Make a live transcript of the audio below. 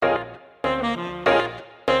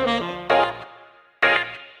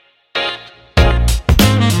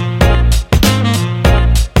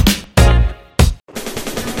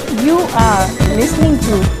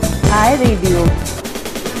to iRadio.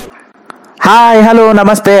 Hi, hello,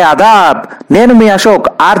 నమస్తే, ఆదాబ్. నేను మీ Ashok,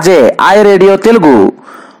 RJ iRadio Telugu.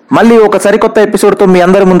 మళ్ళీ ఒక సరికొత్త ఎపిసోడ్తో మీ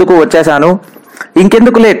అందరి ముందుకు వచ్చేసాను.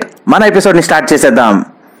 ఇంకెందుకు లేట్, మన ఎపిసోడ్ని స్టార్ట్ చేసేద్దాం.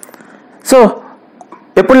 సో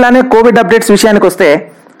ఎప్పుడులానే కోవిడ్ అప్డేట్స్ విషయానికి వస్తే,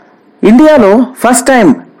 ఇండియాలో ఫస్ట్ టైం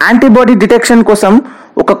యాంటీబాడీ డిటెక్షన్ కోసం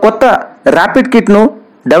ఒక కొత్త ర్యాపిడ్ కిట్ను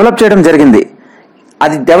డెవలప్ చేయడం జరిగింది.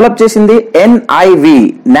 అది డెవలప్ చేసింది NIV,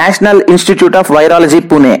 national institute of virology,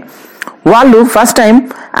 Pune. వాళ్ళు ఫస్ట్ టైం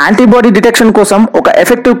యాంటీబాడీ డిటెక్షన్ కోసం ఒక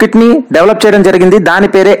ఎఫెక్టివ్ కిట్ని డెవలప్ చేయడం జరిగింది. దాని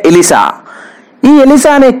పేరే ఎలిసా. ఈ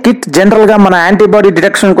ఎలిసా అనే కిట్ జనరల్గా మన యాంటీబాడీ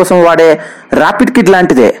డిటెక్షన్ కోసం వాడే ర్యాపిడ్ కిట్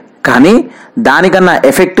లాంటిదే, కానీ దానికన్నా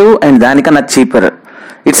ఎఫెక్టివ్ అండ్ దానికన్నా cheaper.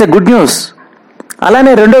 It's a good news.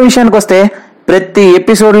 అలానే రెండో విషయానికి వస్తే, ప్రతి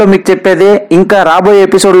ఎపిసోడ్లో మీకు చెప్పేదే, ఇంకా రాబోయే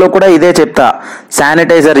ఎపిసోడ్లో కూడా ఇదే చెప్తా.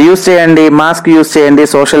 శానిటైజర్ యూజ్ చేయండి, మాస్క్ యూజ్ చేయండి,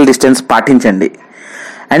 సోషల్ డిస్టెన్స్ పాటించండి.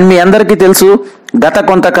 అండ్ మీ అందరికీ తెలుసు, గత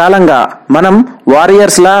కొంతకాలంగా మనం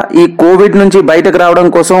వారియర్స్లా ఈ కోవిడ్ నుంచి బయటకు రావడం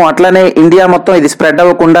కోసం, అట్లనే ఇండియా మొత్తం ఇది స్ప్రెడ్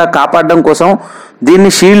అవ్వకుండా కాపాడడం కోసం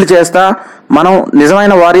దీన్ని షీల్డ్ చేస్తా మనం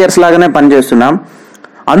నిజమైన వారియర్స్ లాగానే పనిచేస్తున్నాం.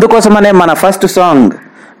 అందుకోసమనే మన first song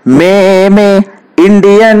May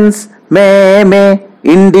Indians, May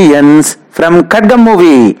Indians from ఖడ్గం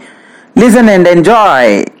మూవీ. Listen and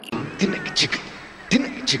enjoy.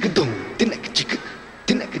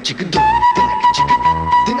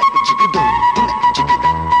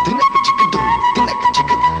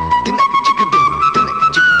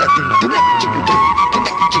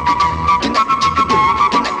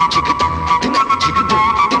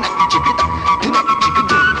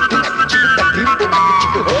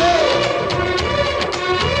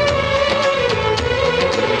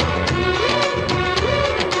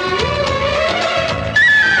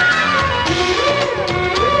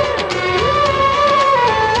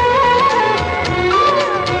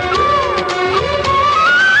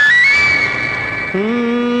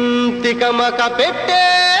 తికమక పెట్టే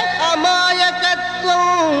అమాయకత్వం,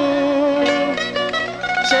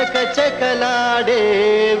 చకచకలాడే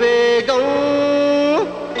వేగం,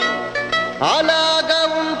 అలాగ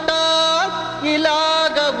ఉంటా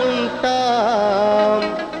ఇలాగ ఉంటా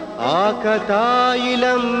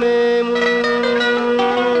ఆకతాయిలం మేము.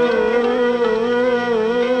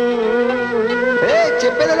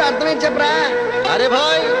 చెప్పేది అర్థమేం చెప్పరా? అరే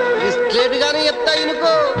భాయ్, స్ట్రేట్ గానే చెప్తా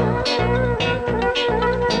ఇనుకో.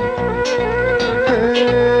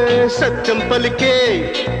 సత్యం పలికే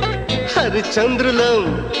హరిచంద్రులం,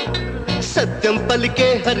 సత్యం పలికే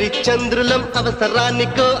హరిచంద్రులం,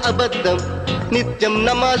 అవసరానికో అబద్ధం, నిత్యం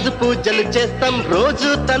నమాజు పూజలు చేస్తాం, రోజు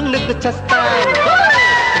తన్నుకు చేస్తాం.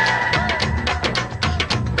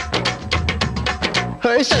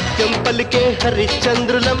 సత్యం పలికే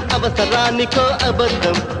హరిచంద్రులం, అవసరానికో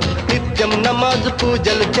అబద్ధం, నిత్యం నమాజు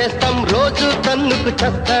పూజలు చేస్తాం, రోజు తన్నుకు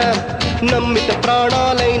చేస్తాం. నమ్మిత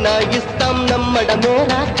ప్రాణాలైనా ఇస్తాం,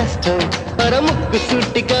 నమ్మడమేరా కష్టం, పరముక్కు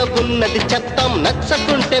సూటిగా ఉన్నది చెప్తాం,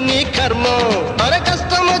 నచ్చకుంటే మీ కర్మ. పర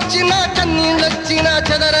కష్టం వచ్చినా కన్నీళ్ళొచ్చినా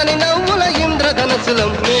చెదరని నవ్వుల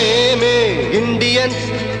ఇంద్రధనసులం. మేమే ఇండియన్స్,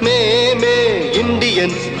 మేమే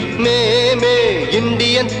ఇండియన్స్, మేమే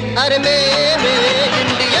ఇండియన్స్, అరే మేమే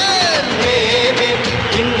ఇండియన్, మేమే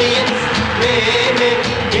ఇండియన్స్, మేమే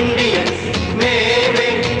ఇండియన్స్, మేమే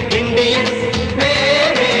ఇండియన్స్,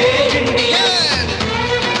 మేమే ఇండియన్.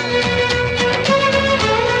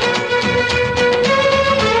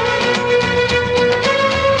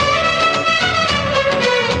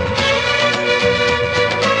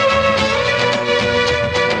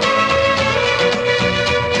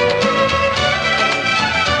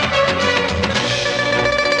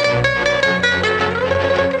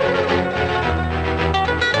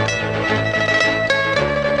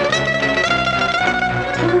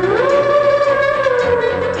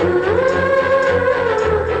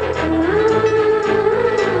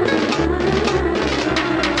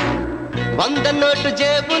 వంద నోటు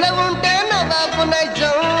జేబుల ఉంటే నవాబు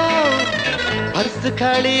నైజం, పర్సు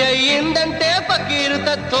ఖాళీ అయ్యిందంటే ఫకీరు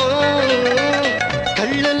తత్వం,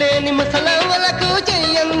 కళ్ళు లేని ముసలవ్వలకు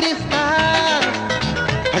చెయ్యందిస్తా,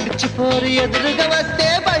 పడిచిపోరు ఎదురుగా వస్తే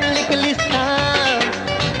బళ్ళికిలిస్తా.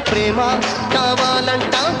 ప్రేమ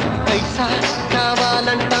కావాలంటాం, పైసా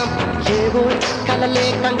కావాలంటాం, ఏవో కలలే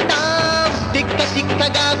కంటాం, తిక్క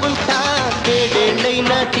తిక్కగా ఉంటా.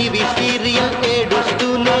 ఏడేళ్ళైనా టీవీ సీరియల్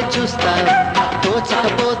ఏడుస్తూనే చూస్తా,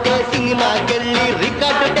 తోచకపోతే సినిమాకెళ్ళి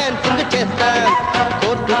రికార్డు డాన్సింగ్ చేస్తా.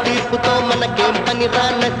 కోర్టు తీర్పుతో మనకేం పనిరా,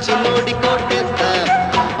 నచ్చినోడి కోటేస్తా.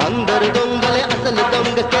 అందరు దొంగలే, అసలు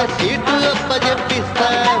దొంగకే సీటు అప్పజెప్పిస్తా.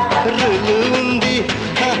 రులు ఉంది,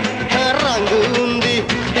 రంగు ఉంది,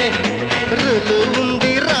 రులు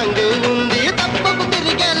ఉంది, రంగు ఉంది, తప్పకు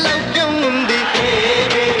తిరిగే లౌక్యం ఉంది.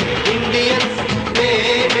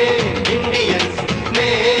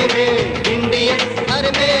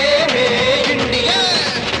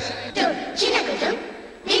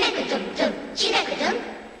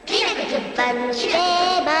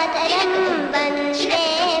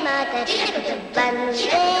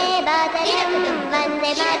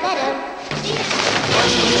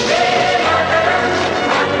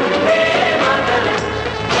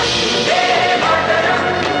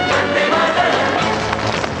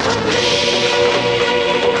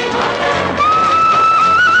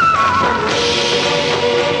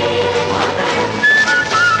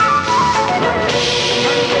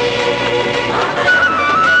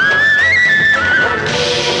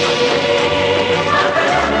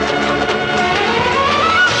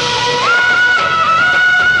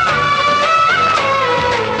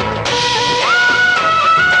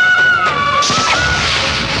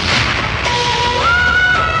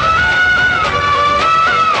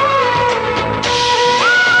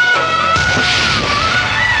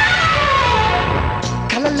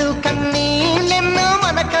 కలలు కన్నీళ్ళెన్నో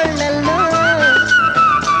మన కళ్ళల్లో,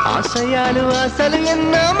 ఆశయాలు ఆశలు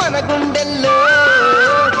ఎన్నో మన గుండెల్లో,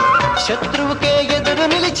 శత్రువుకే ఎదురు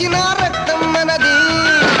నిలిచిన రక్తం మనది,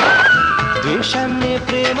 ద్వేషాన్ని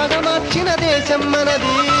ప్రేమగా మార్చిన దేశం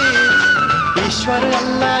మనది. ఈశ్వరు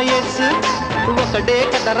అల్లా యేసు ఒకటే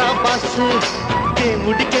కదరా బాస్,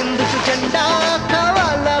 దేవుడికెందుకు జెండా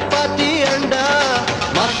కావాలా పార్టీ అండా,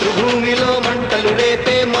 మాతృభూమిలో మంటలు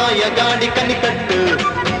రేపే మాయగాడి కనికట్టు,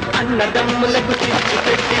 అన్నదమ్ములకు చిచ్చు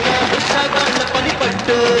పెట్టిన ఉత్సాగాళ్ళ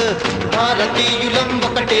పనిపట్టు, భారతీయులం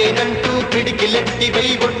ఒకటేనంటూ పిడికిలెట్టి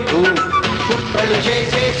వెయ్యొట్టు, కుట్రలు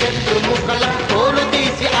చేసే శత్రుముఖల తోలు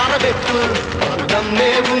తీసి ఆరబెట్టు,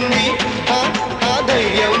 దమ్మే ఉంది ఆ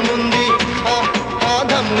ధైర్యం ఉంది, ఆ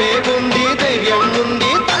దమ్మే ఉంది ధైర్యం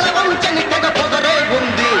ఉంది, తల వంచని తెగ పొగరే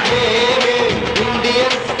ఉంది. మేమే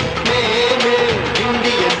ఇండియన్స్, మేమే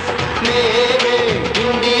ఇండియన్స్, మేమే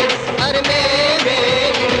ఇండియన్స్, అరే మేమే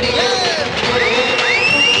ఇండియన్స్, మేమే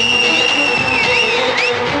ఇండియన్స్,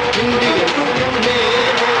 మేమే ఇండియన్స్,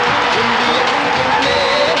 మేమే ఇండియన్స్,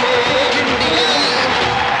 మేమే ఇండియన్స్.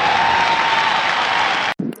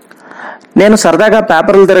 నేను సరదాగా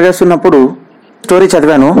పేపర్లు తిరగేస్తున్నప్పుడు స్టోరీ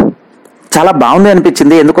చదివాను. చాలా బాగుంది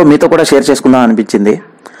అనిపించింది. ఎందుకో మీతో కూడా షేర్ చేసుకుందాం అనిపించింది.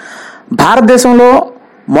 భారతదేశంలో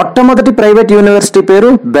మొట్టమొదటి ప్రైవేట్ యూనివర్సిటీ పేరు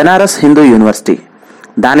బెనారస్ హిందూ యూనివర్సిటీ.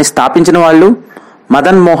 దాన్ని స్థాపించిన వాళ్ళు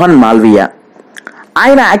మదన్ మోహన్ మాల్వియా.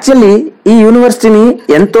 ఆయన యాక్చువల్లీ ఈ యూనివర్సిటీని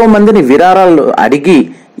ఎంతో మందిని విరాళాలు అడిగి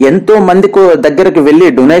ఎంతో మంది దగ్గరకు వెళ్ళి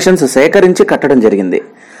డొనేషన్స్ సేకరించి కట్టడం జరిగింది.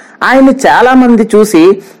 ఆయన్ని చాలా మంది చూసి,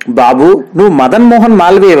 బాబు నువ్వు మదన్ మోహన్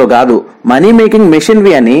మాల్వియా కాదు, మనీ మేకింగ్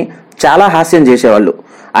మెషిన్వి అని చాలా హాస్యం చేసేవాళ్ళు.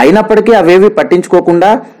 అయినప్పటికీ అవేవి పట్టించుకోకుండా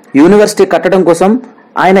యూనివర్సిటీ కట్టడం కోసం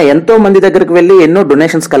ఆయన ఎంతో మంది దగ్గరికి వెళ్ళి ఎన్నో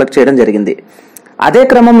డొనేషన్స్ కలెక్ట్ చేయడం జరిగింది. అదే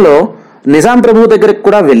క్రమంలో నిజాం ప్రభు దగ్గరికి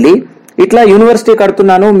కూడా వెళ్ళి ఇట్లా యూనివర్సిటీ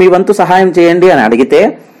కడుతున్నాను, మీ వంతు సహాయం చేయండి అని అడిగితే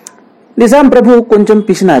నిజాం ప్రభు కొంచెం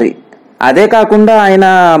పిసినారి. అదే కాకుండా ఆయన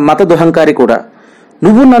మత దుహంకారి కూడా.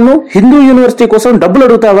 నువ్వు నన్ను హిందూ యూనివర్సిటీ కోసం డబ్బులు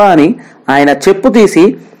అడుగుతావా అని ఆయన చెప్పు తీసి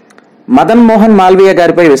మదన్ మోహన్ మాల్వియా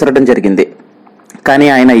గారిపై విసరడం జరిగింది. కానీ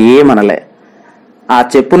ఆయన ఏమనలే. ఆ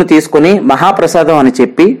చెప్పును తీసుకుని మహాప్రసాదం అని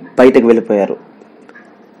చెప్పి బయటకు వెళ్ళిపోయారు.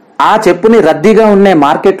 ఆ చెప్పుని రద్దీగా ఉండే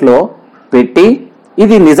మార్కెట్లో పెట్టి,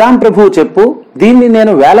 ఇది నిజాం ప్రభు చెప్పు, దీన్ని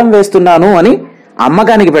నేను వేలం వేస్తున్నాను అని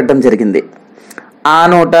అమ్మకానికి పెట్టడం జరిగింది. ఆ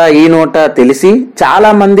నోట ఈ నోట తెలిసి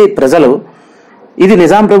చాలా మంది ప్రజలు ఇది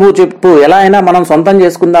నిజాం ప్రభు చెప్పు, ఎలా అయినా మనం సొంతం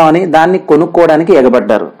చేసుకుందామని దాన్ని కొనుక్కోవడానికి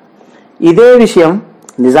ఎగబడ్డారు. ఇదే విషయం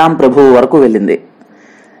నిజాం ప్రభు వరకు వెళ్ళింది.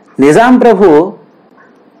 నిజాం ప్రభు,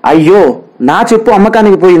 అయ్యో నా చెప్పు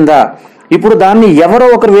అమ్మకానికి పోయిందా, ఇప్పుడు దాన్ని ఎవరో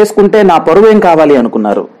ఒకరు వేసుకుంటే నా పరువు ఏం కావాలి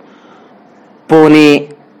అనుకున్నారు. పోనీ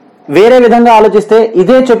వేరే విధంగా ఆలోచిస్తే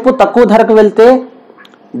ఇదే చెప్పు తక్కువ ధరకు వెళ్తే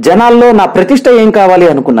జనాల్లో నా ప్రతిష్ట ఏం కావాలి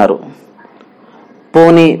అనుకున్నారు.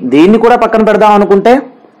 పోనీ దీన్ని కూడా పక్కన పెడదాం అనుకుంటే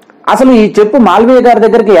అసలు ఈ చెప్పు మాల్వియా గారి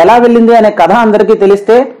దగ్గరికి ఎలా వెళ్ళింది అనే కథ అందరికీ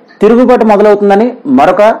తెలిస్తే తిరుగుబాటు మొదలవుతుందని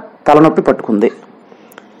మరొక తలనొప్పి పట్టుకుంది.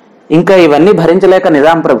 ఇంకా ఇవన్నీ భరించలేక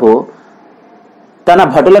నిజాం ప్రభు తన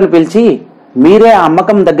భటులను పిలిచి, మీరే ఆ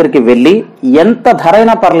అమ్మకం దగ్గరికి వెళ్ళి ఎంత ధర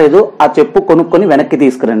అయినా పర్లేదు ఆ చెప్పు కొనుక్కొని వెనక్కి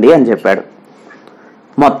తీసుకురండి అని చెప్పాడు.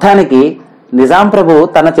 మొత్తానికి నిజాం ప్రభు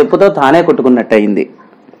తన చెప్పుతో తానే కొట్టుకున్నట్టు అయింది.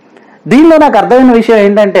 దీనిలో నాకు అర్థమైన విషయం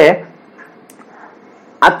ఏంటంటే,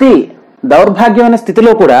 అతి దౌర్భాగ్యమైన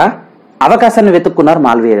స్థితిలో కూడా అవకాశాన్ని వెతుక్కున్నారు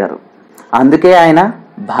మాల్వియా గారు. అందుకే ఆయన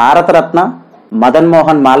భారతరత్న మదన్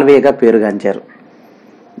మోహన్ మాల్వియాగా పేరుగాంచారు.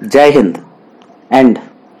 జై Hind and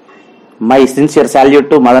my sincere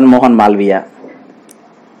salute to Madan Mohan Malviya.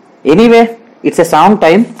 Anyway, it's a song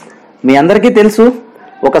time. మీ అందరికీ తెలుసు,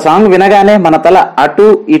 ఒక సాంగ్ వినగానే మన తల అటు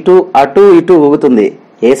ఇటు అటు ఇటు ఊగుతుంది.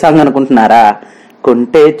 ఏ సాంగ్ అనుకుంటున్నారా?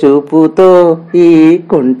 కొంటే చూపుతో ఈ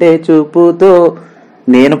కొంటే చూపుతో.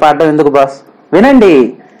 నేను పాడడం ఎందుకు బాస్, వినండి,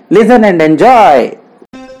 లిజన్ అండ్ ఎంజాయ్.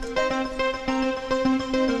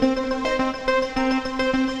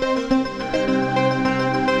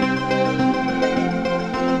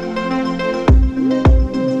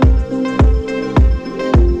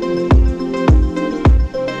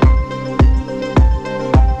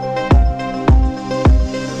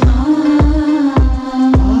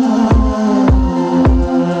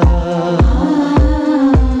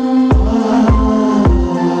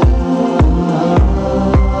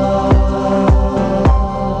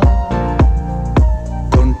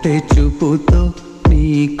 చూపుతో నీ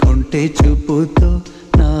కొంటె చూపుతో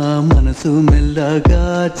నా మనసు మెల్లగా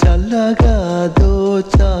చల్లగా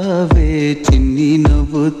దోచావే చిన్ని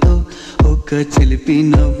నవ్వుతో ఒక చిలిపి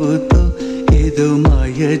నవ్వుతో ఏదో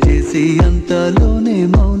మాయ చేసి అంతలోనే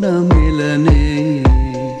మౌన మేలనే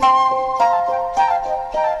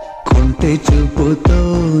కొంటె చూపుతో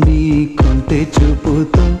నీ కొంటె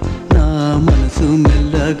చూపుతో నా మనసు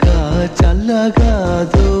మెల్లగా చల్లగా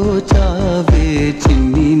దోచావే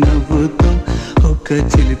చిన్ని నవ్వుతో ఒక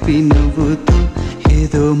చిలిపి నవ్వుతో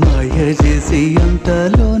ఏదో మాయ చేసి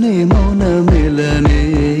అంతలోనే మౌన మేలనే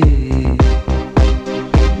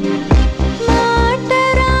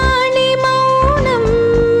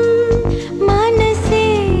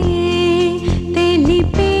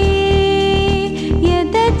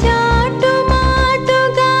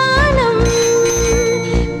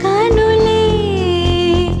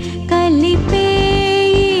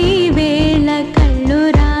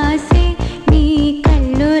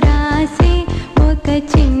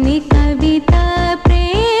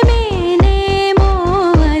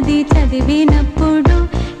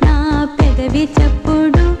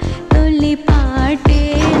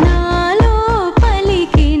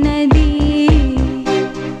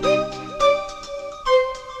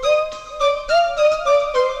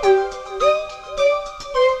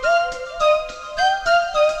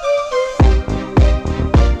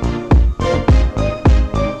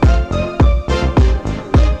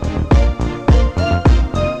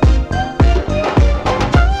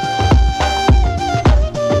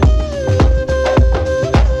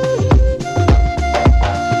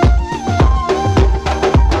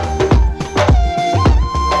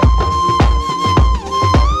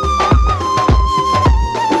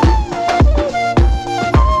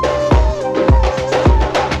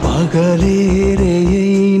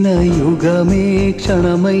పగలేరైన యుగమే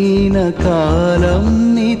క్షణమైన కాలం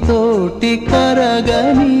నీతోటి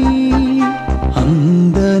కరగని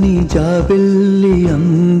అందని జాబిల్లి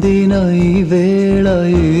అందిన ఈ వేళ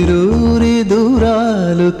ఇరువురి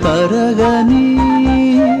దూరాలు తరగని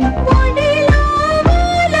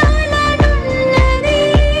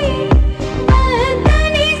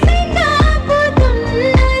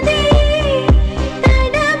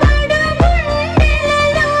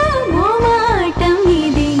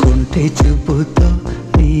చూపుతో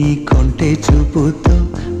నీ కొంటె చూపుతో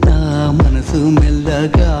నా మనసు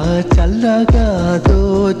మెల్లగా చల్లగా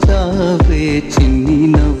దోచావే చిన్ని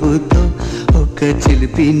నవ్వుతో ఒక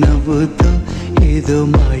చిలిపి నవ్వుతో ఏదో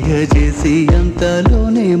మాయ చేసి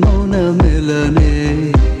అంతలోనే మౌన మెలనే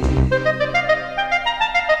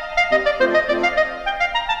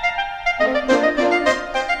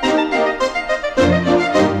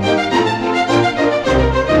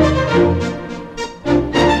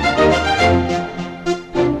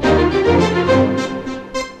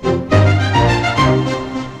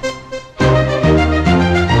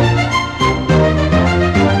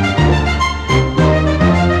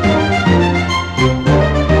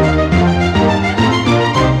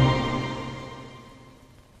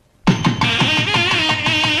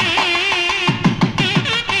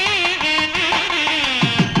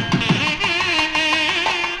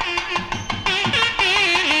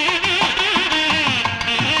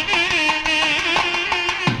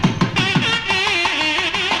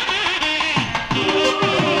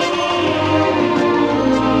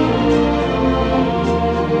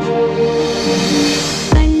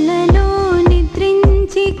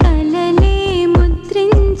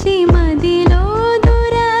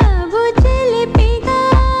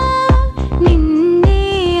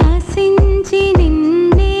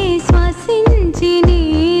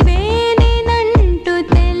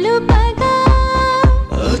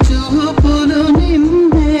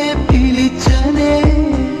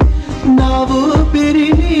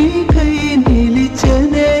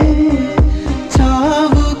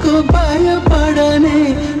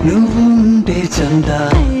నువ్వుంటే చందా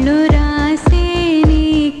కళ్ళు రాసే నీ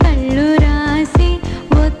కళ్ళు రాసే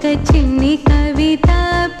ఒక చిన్ని కవిత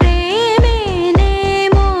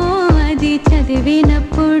ప్రేమేనేమో అది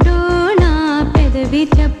చదివినప్పుడు నా పెదవి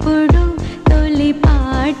చప్పుడు తొలి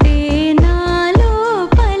పాటే నాలో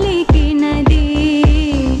పలికినది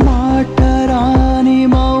మాట రాని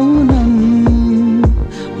మౌనం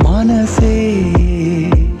మనసే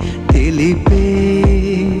తెలిపే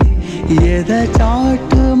ఎద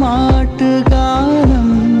చాటు మాట గానం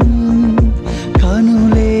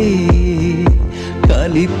కనులే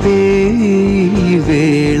కలిపే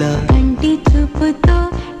వేళ కంటి చూపుతో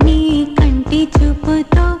నీ కంటి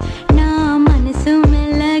చూపుతో నా మనసు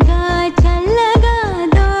మెల్లగా చల్లగా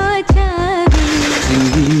దోచావి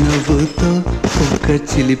చిన్ని నవ్వుతో ఒక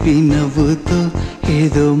చిలిపి నవ్వుతో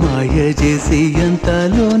ఏదో మాయ మాయ చేసి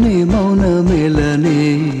అంతలోనే మౌనమేలనే.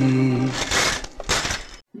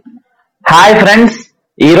 హాయ్ ఫ్రెండ్స్,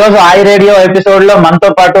 ఈ రోజు హాయ్ రేడియో ఎపిసోడ్ లో మనతో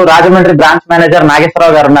పాటు రాజమండ్రి బ్రాంచ్ మేనేజర్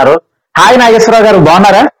నాగేశ్వరరావు గారు ఉన్నారు. హాయ్ నాగేశ్వరరావు గారు,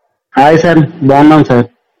 బాగున్నారా? హాయ్ సార్, బాగున్నాం సార్.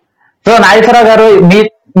 సో నాగేశ్వరరావు గారు,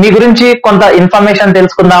 మీ గురించి కొంత ఇన్ఫర్మేషన్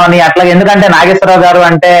తెలుసుకుందామని, అట్లాగే ఎందుకంటే నాగేశ్వరరావు గారు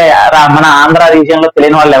అంటే మన ఆంధ్ర రీజియన్ లో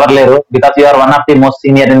తెలియని వాళ్ళు ఎవరు లేరు. Because you are one of the most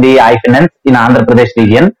senior in the I finance in Andhra Pradesh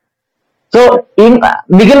region. So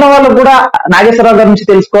మిగిలిన వాళ్ళు కూడా నాగేశ్వరరావు గారి నుంచి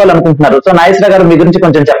తెలుసుకోవాలనుకుంటున్నారు. సో నాగేశ్వరరావు గారు, మీ గురించి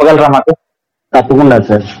కొంచెం చెప్పగలరా మాకు? తప్పకుండా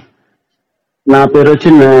సార్. నా పేరు వచ్చి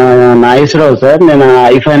నాగేశ్వరరావు సార్. నేను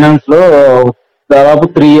ఐ ఫైనాన్స్ లో దాదాపు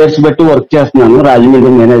 3 years బట్టి వర్క్ చేస్తున్నాను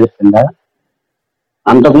రాజమండ్రి మేనేజర్ కింద.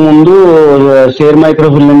 అంతకు ముందు షేర్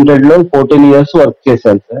మైక్రోఫిల్ లిమిటెడ్ లో 14 years వర్క్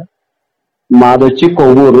చేశాను సార్. మాది వచ్చి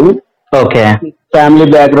కొవ్వూరు. ఓకే. ఫ్యామిలీ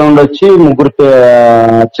బ్యాక్గ్రౌండ్ వచ్చి 3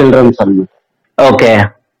 చిల్డ్రన్స్ అన్నమాట. Okay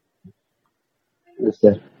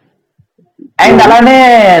sir. అండ్ అలానే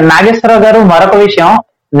నాగేశ్వరరావు గారు, మరొక విషయం,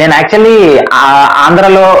 నేను యాక్చువల్లీ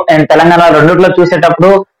ఆంధ్రలో అండ్ తెలంగాణ రెండిట్లో చూసేటప్పుడు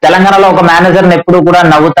తెలంగాణలో ఒక మేనేజర్ ఎప్పుడు కూడా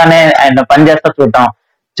నవ్వుతానే అండ్ పనిచేస్తా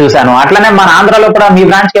చూశాను. అట్లనే మన ఆంధ్రాలో కూడా మీ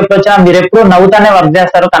బ్రాంచ్ కి ఎప్పుడు వచ్చినా మీరు ఎప్పుడు నవ్వుతానే వర్క్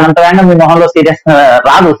చేస్తారు, కానీ అంత వేగంగా మీ మొహంలో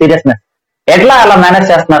సీరియస్నెస్ ఎట్లా అలా మేనేజ్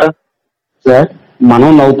చేస్తున్నారు సార్? మనం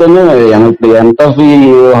నవ్వుతానే ఎంత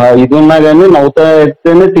ఇది ఉన్నా కానీ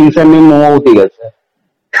నవ్వుతానే థింగ్స్ అన్ని మూవ్ అవుతాయి కదా sir.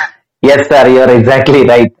 Yes sir, you're exactly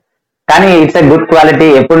right. కానీ ఇట్స్ ఎ గుడ్ క్వాలిటీ.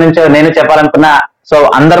 ఎప్పటి నుంచో నేను చెప్పాలనుకున్నా, సో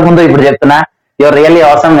అందరి ముందు ఇప్పుడు చెప్తున్నా, యూఆర్ రియల్లీ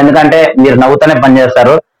అవసరం. ఎందుకంటే మీరు నవ్వుతానే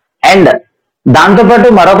పనిచేస్తారు. అండ్ దాంతో పాటు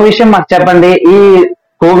మరొక విషయం మాకు చెప్పండి. ఈ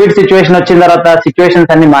కోవిడ్ సిచ్యువేషన్ వచ్చిన తర్వాత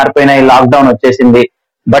సిచ్యువేషన్స్ అన్ని మారిపోయినాయి, లాక్డౌన్ వచ్చేసింది.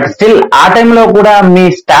 బట్ స్టిల్ ఆ టైంలో కూడా మీ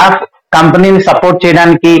స్టాఫ్ కంపెనీని సపోర్ట్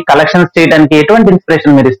చేయడానికి, కలెక్షన్స్ చేయడానికి ఎటువంటి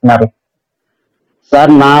ఇన్స్పిరేషన్ మీరు ఇస్తున్నారు?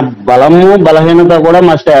 సార్, నా బలము బలహీనత కూడా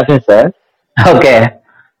మా స్టాఫే సార్. ఓకే.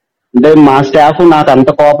 అంటే మా స్టాఫ్ నాకు అంత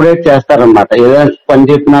కోఆపరేట్ చేస్తారనమాట. ఏదైనా పని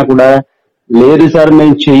చెప్పినా కూడా, లేదు సార్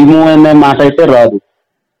మేము చెయ్యము అనే మాట అయితే రాదు.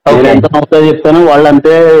 నేను ఎంత నవ్వుతా చెప్తానో వాళ్ళు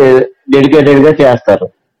అంతే డెడికేటెడ్ గా చేస్తారు.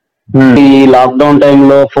 ఈ లాక్డౌన్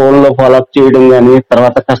టైంలో ఫోన్ లో ఫాలోఅప్ చేయడం కానీ,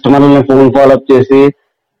 తర్వాత కస్టమర్లని ఫోన్ ఫాలోఅప్ చేసి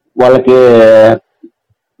వాళ్ళకి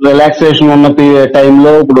రిలాక్సేషన్ ఉన్న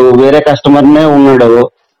టైంలో ఇప్పుడు వేరే కస్టమర్నే ఉన్నాడు,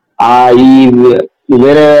 ఈ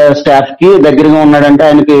వేరే స్టాఫ్ కి దగ్గరగా ఉన్నాడంటే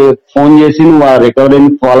ఆయనకి ఫోన్ చేసి నువ్వు ఆ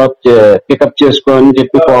రికవరీని ఫాలోఅప్ పికప్ చేసుకో అని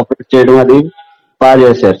చెప్పి కోఆపరేట్ చేయడం అది బాగా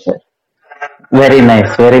చేశారు sir. Very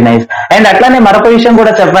nice, very nice. And అట్లానే మరొక విషయం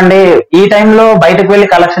కూడా చెప్పండి. ఈ టైంలో బయటకు వెళ్లి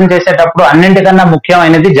కలెక్షన్ చేసేటప్పుడు అన్నింటికన్నా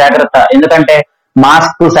ముఖ్యమైనది జాగ్రత్త. ఎందుకంటే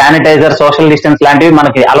మాస్క్, శానిటైజర్, సోషల్ డిస్టెన్స్ లాంటివి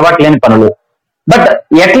మనకి అలవాటు లేని పనులు. బట్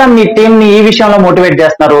ఎట్లా మీ టీం ని ఈ విషయంలో మోటివేట్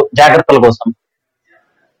చేస్తున్నారు జాగ్రత్తల కోసం?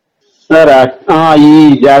 సార్, ఈ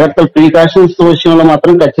జాగ్రత్తల ప్రికాషన్స్ విషయంలో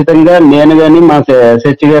మాత్రం ఖచ్చితంగా నేను గాని మా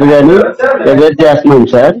సెచ్ గారు గాని ఎగేట్ చేస్తున్నాం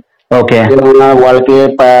సార్. ఓకే. వాళ్ళకి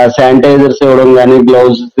శానిటైజర్స్ ఇవ్వడం గానీ,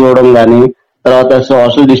 గ్లౌస్ ఇవ్వడం గానీ, తర్వాత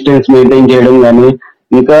సోషల్ డిస్టెన్స్ మెయింటైన్ చేయడం గానీ,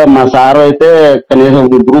 ఇంకా మా సార్ అయితే కనీసం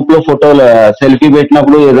గ్రూప్ లో ఫోటోలు సెల్ఫీ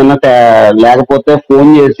పెట్టినప్పుడు ఏదైనా లేకపోతే ఫోన్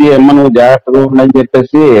చేసి ఏమన్నా నువ్వు జాగ్రత్తగా ఉండని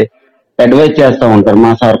చెప్పేసి అడ్వైజ్ చేస్తా ఉంటారు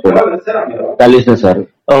మా సార్ కూడా, కలిసే సార్.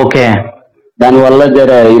 ఓకే. దానివల్ల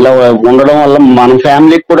ఇలా ఉండడం వల్ల మన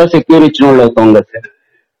ఫ్యామిలీకి కూడా సెక్యూర్ ఇచ్చిన వాళ్ళు అవుతాం కదా sir.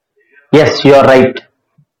 Yes, you are right.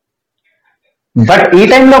 But ఈ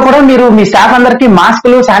టైంలో కూడా మీరు మీ స్టాఫ్ అందరికి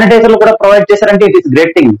మాస్కులు, శానిటైజర్లు కూడా ప్రొవైడ్ చేశారంటే it is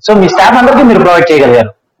great thing. So మీ స్టాఫ్ అందరికి మీరు ప్రొవైడ్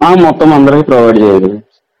చేయగలిగారు? మొత్తం అందరికి ప్రొవైడ్ చేయగలిగారు.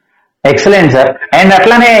 Excellent sir. అండ్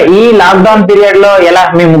అట్లానే ఈ లాక్డౌన్ పీరియడ్ లో ఎలా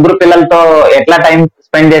మీ 3 పిల్లలతో ఎట్లా టైం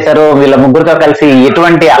స్పెండ్ చేశారు? వీళ్ళ 3తో కలిసి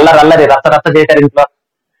ఎటువంటి అల్లరి రచ్చ చేశారు ఇంట్లో?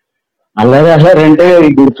 అలాగే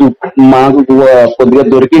మాకు కొద్దిగా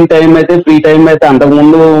దొరికిన టైం అయితే, ఫ్రీ టైం అయితే అంతకు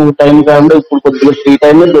ముందు టైం కాకుండా ఇప్పుడు కొద్దిగా ఫ్రీ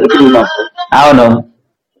టైం దొరికింది మాకు. అవును.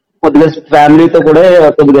 కొద్దిగా ఫ్యామిలీతో కూడా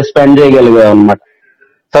కొద్దిగా స్పెండ్ చేయగలిగాం అనమాట.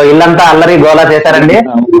 సో ఇల్లంతా అల్లరి గోలా చేశారండి?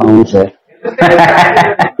 అవును సార్.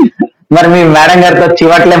 మరి మీ మేడం గారితో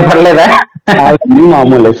చివాట్లు ఏం పడలేదా?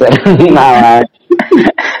 మామూలే sir.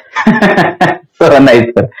 So nice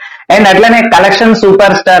sir. And అట్లనే collection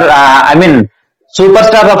super star, I mean super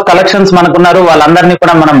star of collections మనకున్నారు. వాళ్ళందరినీ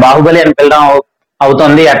కూడా మనం బాహుబలి అని పిలవడం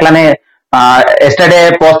అవుతుంది. అట్లనే ఎస్టర్డే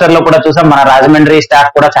పోస్టర్ లో కూడా చూసాం, మన రాజమండ్రి స్టాఫ్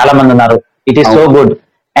కూడా చాలా మంది ఉన్నారు. It is so good.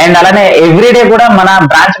 And అలానే ఎవ్రీడే కూడా మన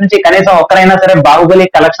బ్రాంచ్ నుంచి కనీసం ఒక్కరైనా సరే బాహుబలి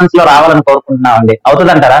కలెక్షన్స్ లో రావాలని కోరుకుంటున్నాం అండి.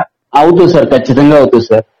 అవుతుందంటారా? అవుతుంది సార్, ఖచ్చితంగా అవుతుంది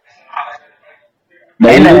సార్.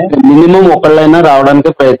 మినిమం ఒకళ్ళైనా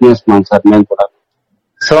రావడానికి ప్రయత్నిస్తున్నాం సార్ మేము కూడా.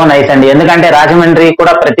 సో నైస్ అండి. ఎందుకంటే రాజమండ్రి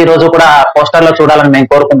కూడా ప్రతిరోజు కూడా పోస్టర్ లో చూడాలని మేము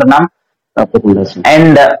కోరుకుంటున్నాం. తప్పకుండా.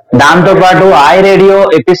 అండ్ దాంతో పాటు ఐ రేడియో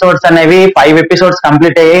ఎపిసోడ్స్ అనేవి 5 ఎపిసోడ్స్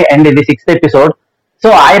కంప్లీట్ అయ్యాయి అండ్ ఇది 6th episode. So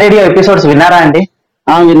I radio episodes విన్నారా అండి?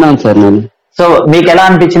 విన్నాను సార్ నేను. సో మీకు ఎలా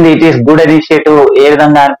అనిపించింది? It is good initiative. ఏ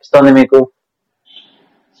విధంగా అనిపిస్తుంది మీకు?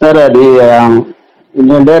 సార్ అది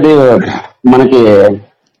ఏంటంటే అది మనకి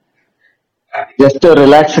జస్ట్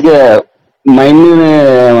రిలాక్స్ గా మైండ్ ని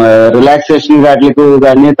రిలాక్సేషన్ వాటికి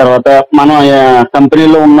కానీ తర్వాత మనం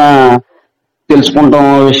కంపెనీలో ఉన్న తెలుసుకుంటాం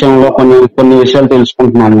విషయంలో కొన్ని కొన్ని విషయాలు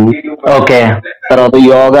తెలుసుకుంటున్నాము. ఓకే. తర్వాత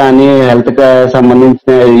యోగా అని హెల్త్ కి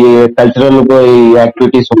సంబంధించిన ఈ కల్చరల్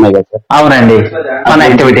యాక్టివిటీస్ ఉన్నాయి కదా సార్. అవునండి, ఫన్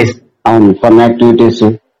యాక్టివిటీస్. అవును, ఫన్ యాక్టివిటీస్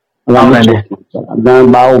అవునండి.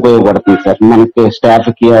 బాగా ఉపయోగపడుతుంది సార్ మనకి,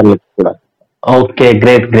 స్టాఫ్ కి వాళ్ళకి కూడా. ఓకే,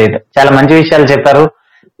 గ్రేట్ గ్రేట్, చాలా మంచి విషయాలు చెప్పారు.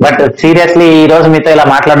 బట్ సీరియస్లీ ఈ రోజు మీతో ఇలా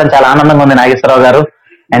మాట్లాడడం చాలా ఆనందంగా ఉంది నాగేశ్వరరావు గారు.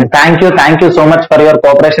 And thank you so much for your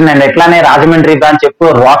cooperation. And ఎట్లానే రాజమండ్రి బ్రాంచ్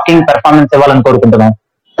ఎప్పుడు రాకింగ్ పెర్ఫార్మెన్స్ ఇవ్వాలని కోరుకుంటున్నాం.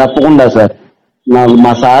 తప్పకుండా సార్,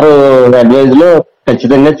 మా సారు అడ్వైజ్ లో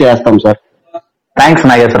ఖచ్చితంగా చేస్తాం సార్. థ్యాంక్స్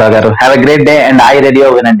నాగేశ్వరరావు గారు. Have a great day and I radio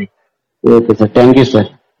వినండి. Okay sir, thank you sir.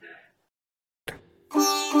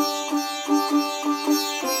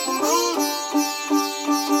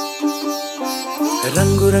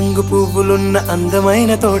 రంగు రంగు పువ్వులున్న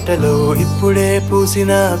అందమైన తోటలో ఇప్పుడే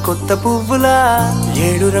పూసిన కొత్త పువ్వులా,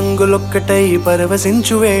 7 రంగులొక్కటై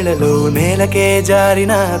పరవశించు వేళలో నేలకే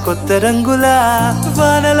జారిన కొత్త రంగులా,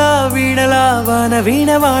 వానలా వీణలా వాన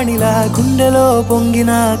వీణవాణిలా గుండెలో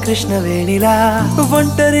పొంగిన కృష్ణవేణిలా,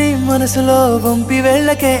 ఒంటరి మనసులో వంపి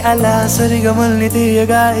వెళ్ళకే అలా సరిగమల్ని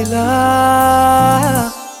తీయగా ఇలా.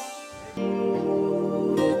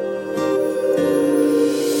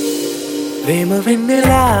 ప్రేమ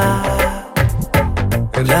వెన్నెలా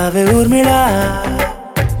రావే ఊర్మిళా,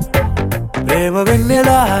 ప్రేమ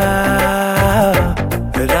వెన్నెలా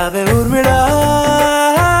రావే ఊర్మిళా.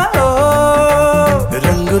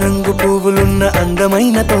 రంగు రంగు పువ్వులున్న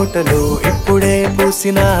అందమైన తోటలో ఇప్పుడే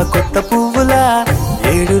పూసిన కొత్త పువ్వులా,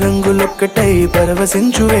 7 రంగులొక్కటై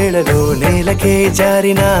పరవశించు వేళలో నేలకే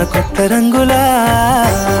జారిన కొత్త రంగులా.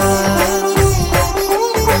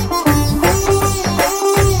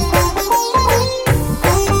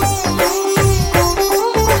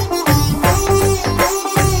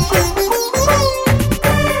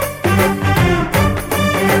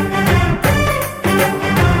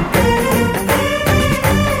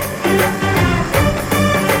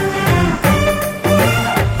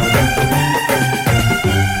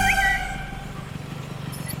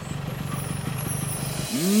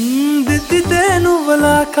 దిద్దితే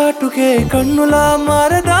నువ్వలా కాటుకే కన్నులా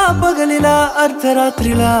మారదా పగలిలా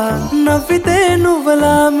అర్ధరాత్రిలా, నవ్వితే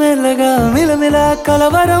నువ్వలా మెల్లగా మిలమిలా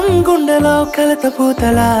కలవరం గుండెలో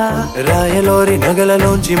కలతపూతలా, రాయలోరి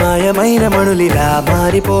నగలలోంచి మాయమైన మణులిలా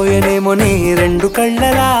మారిపోయేనేమో నీ 2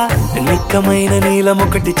 కళ్ళలా, నిక్కమైన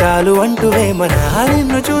నీలమొకటి చాలు అంటూ వేమన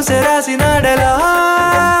నిన్ను చూసే రాసినాడలా.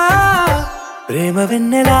 ప్రేమ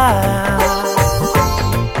వెన్నెలా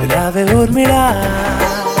రావే ఊర్మిళా,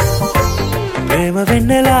 ప్రేమ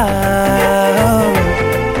వెన్నెలా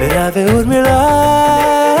రావే ఊర్మిళా.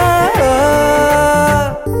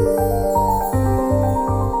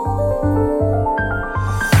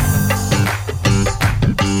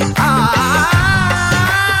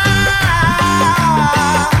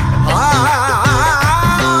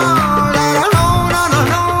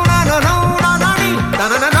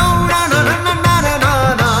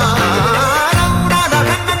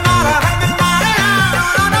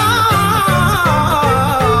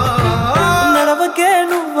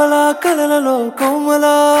 కలలలో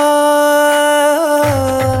కోమలా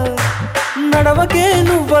నడవకే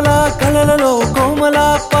నువ్వలా కలలలో కోమలా,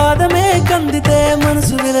 పాదమే కందితే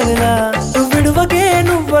మనసు విలవిలా, విడువకే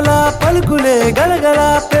నువ్వలా పలుకులే గలగల,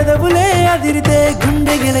 పెదవులే అదిరితే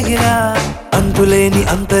గుండె గిలగిలా, అంతులేని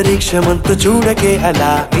అంతరిక్షమంతు చూడకే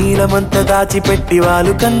అలా నీలమంత దాచిపెట్టి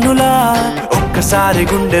వాళ్ళు కన్నులా, ఒక్కసారి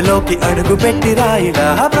గుండెలోకి అడుగు పెట్టి రాయిలా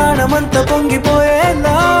ప్రాణమంత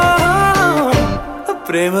పొంగిపోయేలా.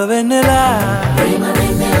 ప్రేమ వెన్నెలా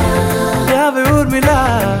రావే ఊర్మిళా,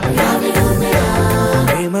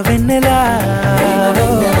 ప్రేమ వెన్నెలా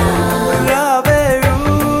రావే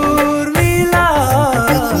ఊర్మిళా.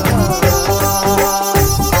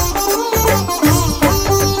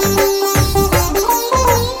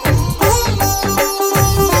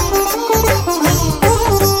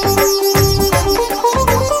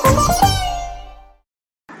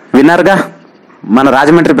 విన్నారుగా మన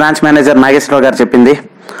రాజమండ్రి బ్రాంచ్ మేనేజర్ నాగేశ్వరరావు గారు చెప్పింది.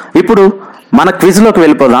 ఇప్పుడు మన క్విజ్లోకి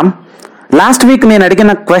వెళ్ళిపోదాం. లాస్ట్ వీక్ నేను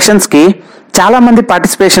అడిగిన క్వశ్చన్స్కి చాలా మంది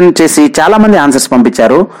పార్టిసిపేషన్ చేసి చాలా మంది ఆన్సర్స్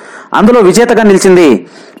పంపించారు. అందులో విజేతగా నిలిచింది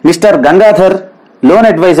mister Gangadhar, loan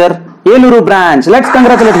adviser, Eluru branch. Let's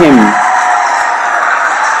congratulate him.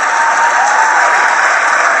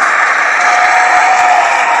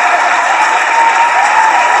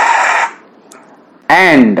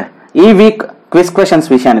 And ఈ వీక్ క్విజ్ క్వశ్చన్స్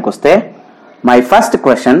విషయానికి వస్తే, మై ఫస్ట్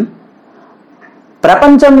క్వశ్చన్,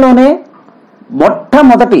 ప్రపంచంలోనే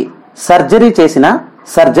మొట్టమొదటి సర్జరీ చేసిన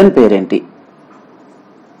సర్జన్ పేరేంటి?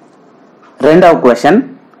 రెండవ క్వశ్చన్,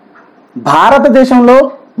 భారతదేశంలో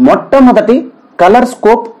మొట్టమొదటి కలర్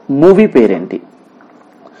స్కోప్ మూవీ పేరేంటి?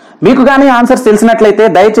 మీకు కానీ ఆన్సర్స్ తెలిసినట్లయితే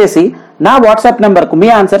దయచేసి నా వాట్సాప్ నెంబర్కు మీ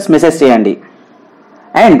ఆన్సర్స్ మెసేజ్ చేయండి.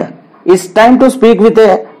 And it's time to speak with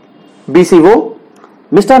BCO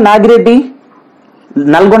mister Nagireddy,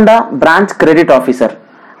 Nalgonda branch credit officer.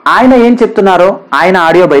 ఆయన ఏం చెప్తున్నారో ఆయన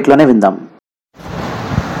ఆడియో బయటలోనే విందాం.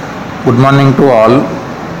 Good morning to all.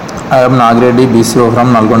 I am Nagireddy, BCO from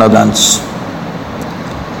Nalgonda branch.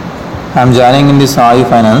 I am joining in this AI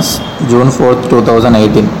Finance June 4th,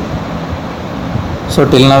 2018. So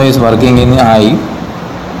till now is working in AI,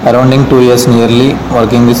 around 2 years nearly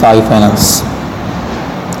working this AI Finance.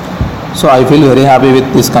 So I feel very happy with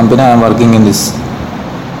this company I am working in this.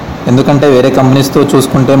 ఎందుకంటే వేరే కంపెనీస్తో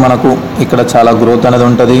చూసుకుంటే మనకు ఇక్కడ చాలా growth అనేది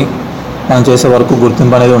ఉంటుంది, మనం చేసే వర్క్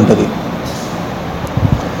గుర్తింపు అనేది ఉంటుంది.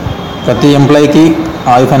 ప్రతి ఎంప్లాయీకి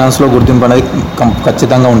AI ఫైనాన్స్లో గుర్తింపు అనేది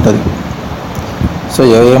ఖచ్చితంగా ఉంటుంది. సో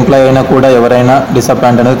ఏ ఎంప్లాయీ అయినా కూడా ఎవరైనా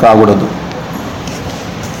డిసప్పాయింట్ అనేది కాకూడదు.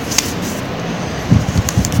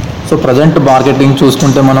 సో ప్రజెంట్ మార్కెటింగ్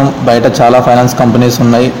చూసుకుంటే మనం బయట చాలా ఫైనాన్స్ కంపెనీస్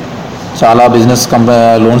ఉన్నాయి, చాలా బిజినెస్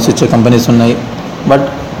లోన్స్ ఇచ్చే కంపెనీస్ ఉన్నాయి. బట్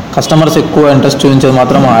కస్టమర్స్ ఎక్కువ ఇంట్రెస్ట్ చూపించేది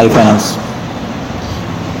మాత్రం AI ఫైనాన్స్.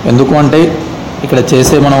 ఎందుకు అంటే ఇక్కడ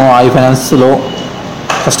చేసే మనం AI ఫైనాన్స్లో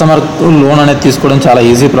కస్టమర్ లోన్ అనేది తీసుకోవడం చాలా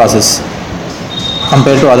easy process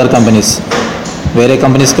compare to other companies. వేరే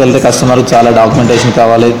కంపెనీస్కి వెళ్తే కస్టమర్కి చాలా డాక్యుమెంటేషన్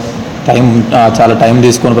కావాలి, చాలా టైం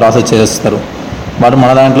తీసుకొని ప్రాసెస్ చేస్తారు. బట్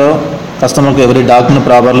మన దాంట్లో కస్టమర్కి ఎవరీ డాక్యుమెంట్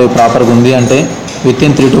ప్రాపర్గా ఉంది అంటే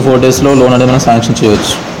వితిన్ 3 to 4 daysలో లోన్ అనేది మనం శాంక్షన్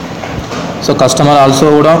చేయవచ్చు. సో కస్టమర్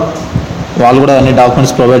ఆల్సో కూడా వాళ్ళు కూడా అన్ని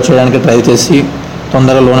డాక్యుమెంట్స్ ప్రొవైడ్ చేయడానికి ట్రై చేసి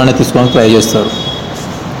తొందరగా లోన్ అనేది తీసుకోవడానికి ట్రై చేస్తారు.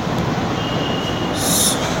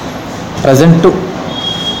 ప్రజెంట్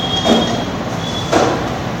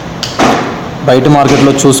బయట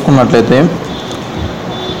మార్కెట్లో చూసుకున్నట్లయితే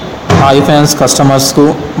AI ఫైనాన్స్ కస్టమర్స్కు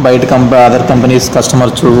బయట అదర్ కంపెనీస్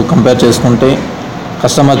కస్టమర్స్ కంపేర్ చేసుకుంటే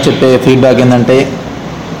కస్టమర్ చెప్పే ఫీడ్బ్యాక్ ఏంటంటే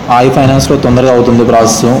AI ఫైనాన్స్లో తొందరగా అవుతుంది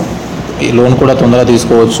ప్రాసెస్, ఈ లోన్ కూడా తొందరగా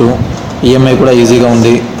తీసుకోవచ్చు, ఈఎంఐ కూడా ఈజీగా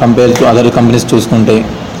ఉంది కంపేర్ టు అదర్ కంపెనీస్ చూసుకుంటే.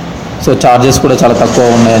 సో ఛార్జెస్ కూడా చాలా తక్కువ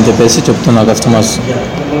ఉన్నాయని చెప్పేసి చెప్తున్నారు కస్టమర్స్.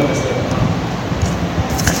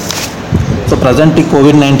 సో ప్రజెంట్ ఈ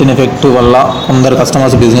COVID-19 ఎఫెక్ట్ వల్ల కొందరు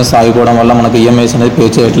కస్టమర్స్ బిజినెస్ ఆగిపోవడం వల్ల మనకు ఈఎంఐస్ అనేది పే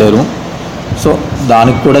చేయట్లేరు. సో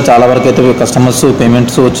దానికి కూడా చాలా వరకు అయితే కస్టమర్స్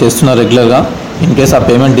పేమెంట్స్ చేస్తున్నారు రెగ్యులర్గా. ఇన్ కేస్ ఆ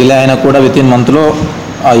పేమెంట్ డిలే అయినా కూడా వితిన్ మంత్లో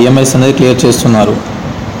ఆ ఈఎంఐస్ అనేది క్లియర్ చేస్తున్నారు.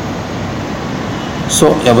 సో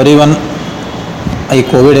ఎవరీ వన్ ఈ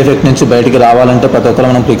కోవిడ్ ఎఫెక్ట్ నుంచి బయటికి రావాలంటే ప్రతి ఒక్కరు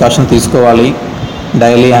మనం ప్రికాషన్ తీసుకోవాలి.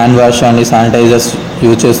 Daily hand wash and sanitizers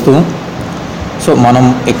use చేస్తూ, సో మనం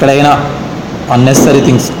ఎక్కడైనా అన్నెసరీ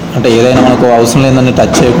థింగ్స్ అంటే ఏదైనా మనకు అవసరం లేదని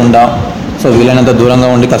టచ్ చేయకుండా, సో వీలైనంత దూరంగా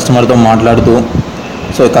ఉండి కస్టమర్తో మాట్లాడుతూ,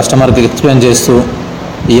 సో కస్టమర్కి ఎక్స్ప్లెయిన్ చేస్తూ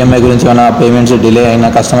ఈఎంఐ గురించి ఏమైనా పేమెంట్స్ డిలే అయినా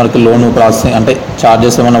కస్టమర్కి లోన్ ప్రాసెసింగ్ అంటే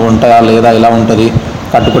ఛార్జెస్ ఏమైనా ఉంటాయా లేదా ఎలా ఉంటుంది,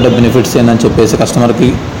 కట్టుకుంటే బెనిఫిట్స్ ఏందని చెప్పేసి కస్టమర్కి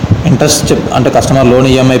ఇంట్రెస్ట్ అంటే customer loan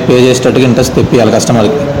EMI pay చేసేటట్టుగా interest తెప్పియాలి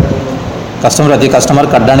కస్టమర్కి. ప్రతి కస్టమర్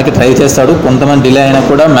కట్టడానికి ట్రై చేస్తాడు, కొంతమంది డిలే అయినా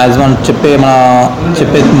కూడా మ్యాక్సిమం చెప్పే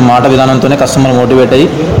మాట విధానంతోనే కస్టమర్ మోటివేట్ అయ్యి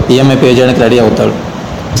ఈఎంఐ పే చేయడానికి రెడీ అవుతాడు.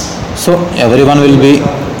 So every one will be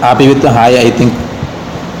happy with hi. I think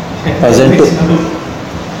present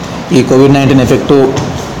ఈ COVID-19 ఎఫెక్టు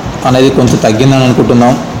అనేది కొంచెం తగ్గిందని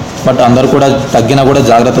అనుకుంటున్నాం. బట్ అందరు కూడా తగ్గినా కూడా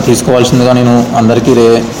జాగ్రత్త తీసుకోవాల్సిందిగా నేను అందరికీ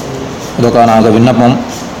ఇదొక నాకు విన్నపం.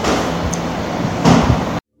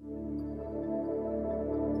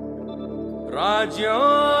 రాజ్యం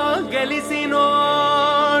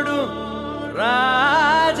గెలిసినోడు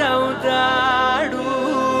రాజవుతాడు,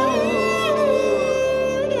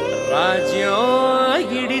 రాజ్యం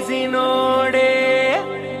గిడిసినోడే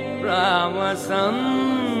రామచంద్రుడు,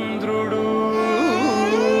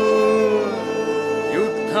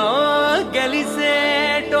 యుద్ధం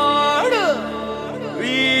గెలిసేటోడు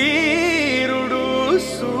వీరుడు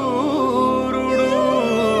సూరుడు,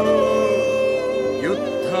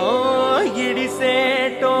 యుద్ధం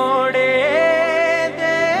గిడిసేటోడే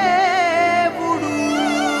దేవుడు.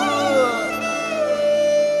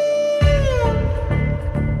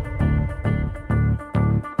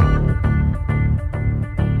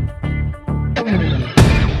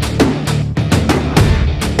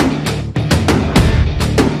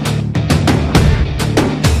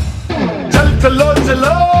 చలో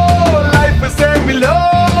చలో లైఫ్ సే మిలో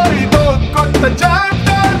ఇదో కొత్త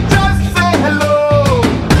చాప్టర్, జస్ట్ సే హలో.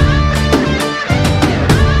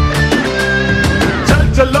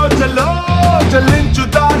 చలో చలో చలించు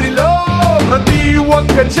దారిలో ప్రతి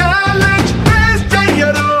ఒక్క ఛాలెంజ్ ఫేస్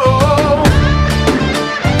చెయ్యరు.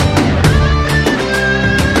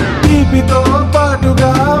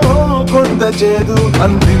 చేదు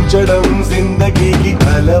అందించడం జిందగీకి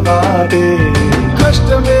అలవాటే.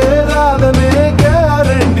 కష్టమే రాదనే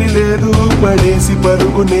గ్యారంటీ లేదు, పడేసి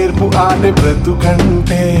పరుగు నేర్పు ఆటే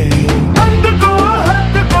బ్రతుకంటే. అందుకో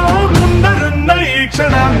హత్తుకో ముందరున్న ఈ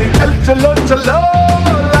క్షణాన్ని, చల్ చలో చలో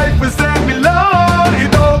లైఫ్ సేమిలో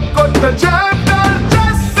ఇదో కొత్త చాప్టర్,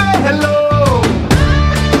 జస్ట్ సే హలో.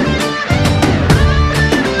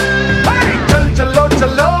 చల్ చలో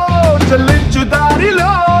చలో చలించు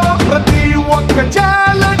దారిలో ప్రతి ఒక్క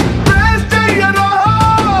ఛాలెంజ్ ఫేస్ చెయ్యరా.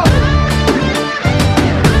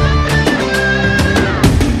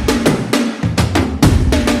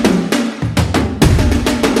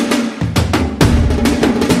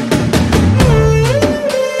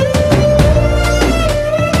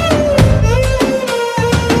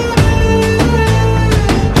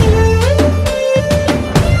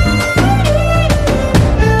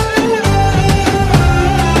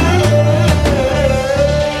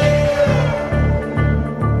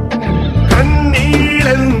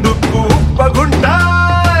 కన్నీళ్ళెందుకు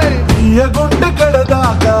ఉప్పగుంటాయ్, తీయగొండ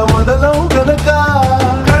కడదాకా వదలవు గనక.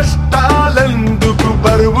 కష్టాలెందుకు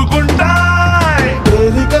బరువుకుంటాయ్,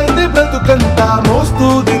 తేలికైతే బ్రతుకంతా మోస్తూ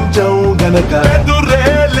దించవు గనక.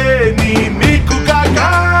 ఎదురేలేని నీకు కాక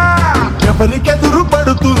ఎవరికెదురు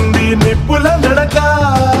పడుతుంది నిప్పుల నడక.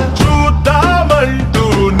 చూద్దామంటూ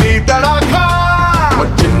నీ తడాకా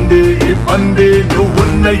వచ్చింది ఈ పంది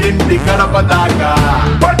నువ్వున్న ఇంటి గడప దాకా.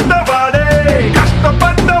 పడ్డవాడే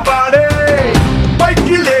కష్టపడ్డవాడే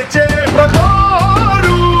పైకి లేచే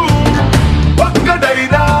ప్రతోడు,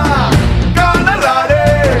 ఒక్కడైనా కానరాడే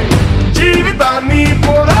జీవితాన్ని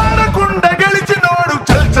పోరాడకుండా గెలిచినోడు.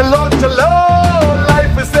 చల్ చలో చలో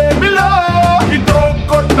లైఫ్ సేమిలో ఇదో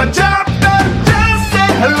కొత్త చాప్టర్, జస్ట్ సే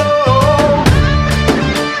హలో.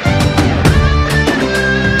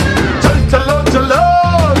 చల్ చలో చలో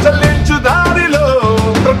చలించు దారిలో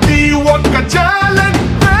ప్రతి ఒక్క ఛాలెంజ్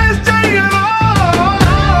ఫేస్ చెయ్యరా.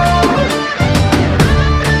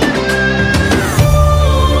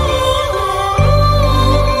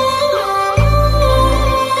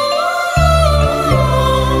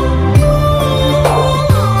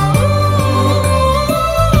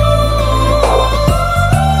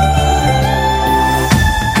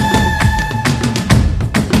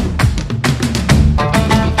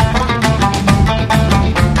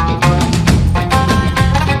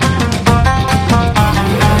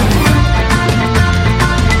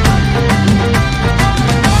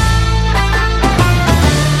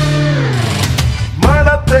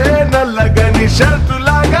 మడతే నల్లగని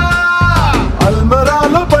షర్టులాగా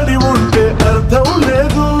అల్మరాలో పడి ఉంటే అర్థం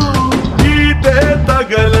లేదు, ఈటే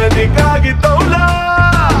తగలని కాగితంలా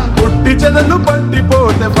పుట్టి చెదలు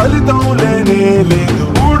పట్టిపోతే ఫలితం లేనే లేదు.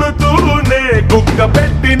 ఉడుతూనే కుక్క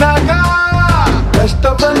పెట్టినాక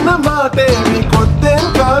కష్టమన్న మాటేమి కొత్తేం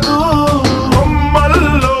కాదు.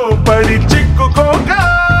 బొమ్మల్లో పడి చిక్కుకోక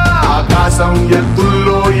ఆకాశం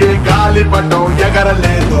ఎత్తుల్లో ఏ గాలి పటం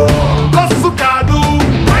ఎగరలేదు. ప్లస్ కాదు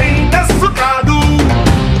మైనస్ కాదు,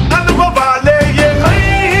 అనుభవాలే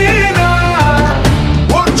ఏమైనా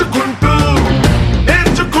ఓర్చుకుంటూ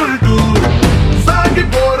నేర్చుకుంటూ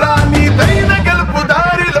సాగిపోరా నీదైన గెలుపు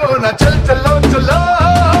దారిలోన. చల్ చలో చలో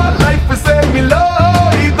లైఫ్ సేమిలో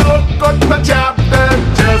ఇదో కొత్త చాప్టర్,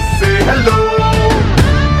 జస్ట్ సే హలో.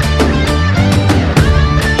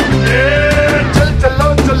 చల్ చలో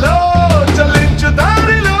చలో చలించు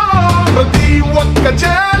దారిలో ప్రతి ఒక్క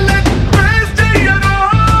ఛాలెంజ్ ఫేస్ చెయ్యరా.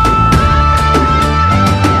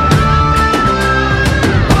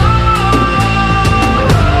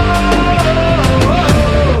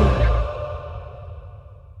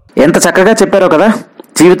 ఎంత చక్కగా చెప్పారో కదా.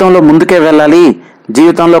 జీవితంలో ముందుకే వెళ్ళాలి,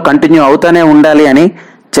 జీవితంలో కంటిన్యూ అవుతానే ఉండాలి అని.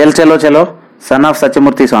 చల్ చలో చలో son of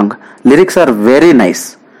Satyamurthy song lyrics are very nice.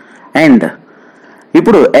 And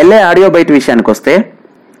ఇప్పుడు ఎల్ఏ ఆడియో బైట్ విషయానికి వస్తే,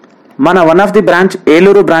 మన one of the branch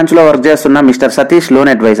Eluru బ్రాంచ్లో వర్క్ చేస్తున్న మిస్టర్ సతీష్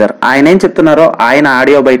లోన్ అడ్వైజర్ ఆయన ఏం చెప్తున్నారో ఆయన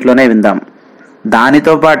ఆడియో బైట్లోనే విందాం.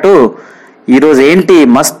 దానితో పాటు ఈరోజు ఏంటి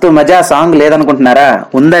మస్తు మజా సాంగ్ లేదనుకుంటున్నారా?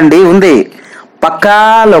 ఉందండి, ఉంది. పక్కా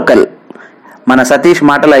లోకల్. మన సతీష్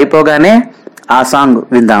మాటలు అయిపోగానే ఆ సాంగ్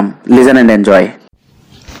విందాం. Listen and enjoy.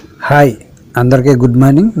 హాయ్ అందరికీ గుడ్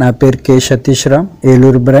మార్నింగ్. నా పేరు కే సతీష్ రామ్,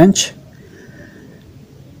 ఏలూరు బ్రాంచ్.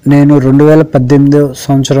 నేను 2018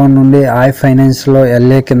 సంవత్సరం నుండి ఆయ్ ఫైనాన్స్లో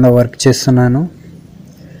ఎల్ఏ కింద వర్క్ చేస్తున్నాను.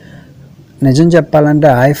 నిజం చెప్పాలంటే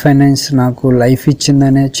ఆయ్ ఫైనాన్స్ నాకు లైఫ్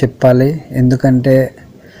ఇచ్చిందనే చెప్పాలి. ఎందుకంటే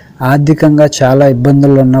ఆర్థికంగా చాలా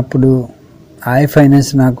ఇబ్బందులు ఉన్నప్పుడు ఆయ్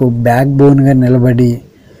ఫైనాన్స్ నాకు బ్యాక్ బోన్గా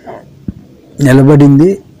నిలబడింది.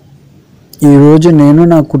 ఈరోజు నేను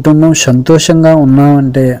నా కుటుంబం సంతోషంగా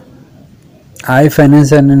ఉన్నామంటే ఆయ్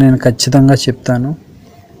ఫైనాన్స్ అని నేను ఖచ్చితంగా చెప్తాను.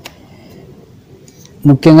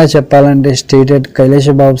 ముఖ్యంగా చెప్పాలంటే స్టేట్ హెడ్ కైలాష్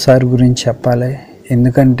బాబు సార్ గురించి చెప్పాలి.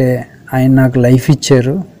 ఎందుకంటే ఆయన నాకు లైఫ్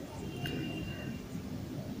ఇచ్చారు.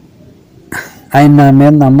 ఆయన నా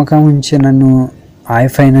మీద నమ్మకం ఉంచి నన్ను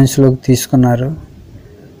ఫైనాన్స్లోకి తీసుకున్నారు.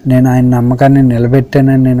 నేను ఆయన నమ్మకాన్ని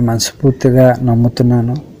నిలబెట్టానని నేను మనస్ఫూర్తిగా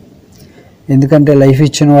నమ్ముతున్నాను. ఎందుకంటే లైఫ్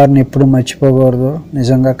ఇచ్చిన వారిని ఎప్పుడు మర్చిపోకూడదు.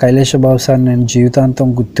 నిజంగా కైలాష్ బాబు సార్ నేను జీవితాంతం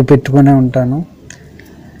గుర్తుపెట్టుకునే ఉంటాను.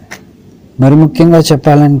 మరి ముఖ్యంగా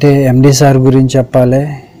చెప్పాలంటే ఎండి సార్ గురించి చెప్పాలి.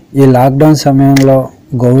 ఈ లాక్డౌన్ సమయంలో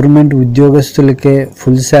గవర్నమెంట్ ఉద్యోగస్తులకే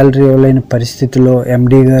ఫుల్ శాలరీ ఇవ్వలేని పరిస్థితిలో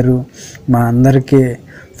ఎండి గారు మా అందరికీ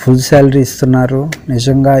ఫుల్ శాలరీ ఇస్తున్నారు.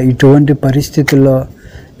 నిజంగా ఇటువంటి పరిస్థితుల్లో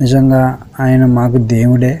నిజంగా ఆయన మాకు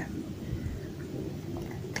దేవుడే.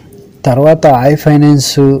 తర్వాత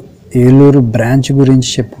ఫైనాన్స్ ఏలూరు బ్రాంచ్ గురించి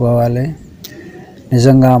చెప్పుకోవాలి.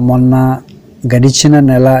 నిజంగా మొన్న గడిచిన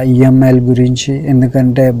నెల ఈఎంఐల గురించి,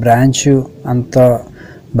 ఎందుకంటే బ్రాంచ్ అంత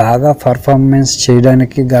బాగా పర్ఫార్మెన్స్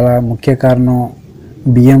చేయడానికి గల ముఖ్య కారణం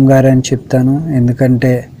బిఎం గారు అని చెప్తాను.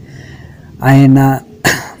 ఎందుకంటే ఆయన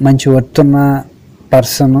మంచి వర్తున్న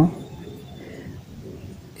పర్సను.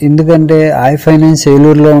 ఎందుకంటే ఫైనాన్స్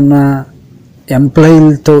ఏలూరులో ఉన్న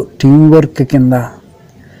ఎంప్లాయీలతో టీం వర్క్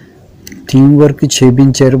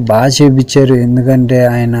చేయించారు, బాగా చేయించారు. ఎందుకంటే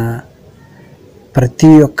ఆయన ప్రతి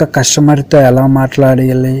ఒక్క కస్టమర్తో ఎలా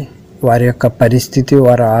మాట్లాడాలి, వారి యొక్క పరిస్థితి,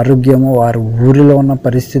 వారి ఆరోగ్యము, వారి ఊరిలో ఉన్న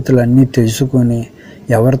పరిస్థితులు అన్నీ తెలుసుకొని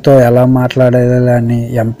ఎవరితో ఎలా మాట్లాడాలి అని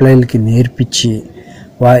ఎంప్లాయీలకి నేర్పించి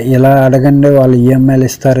ఇలా అడగండి వాళ్ళు ఈఎంఐలు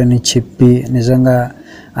ఇస్తారని చెప్పి, నిజంగా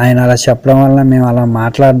ఆయన అలా చెప్పడం వల్ల మేము అలా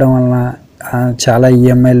మాట్లాడడం వల్ల చాలా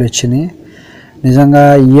ఈఎంఐలు వచ్చినాయి. నిజంగా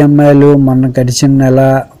ఈఎంఐలు మొన్న గడిచిన నెల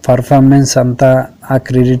పర్ఫార్మెన్స్ అంతా ఆ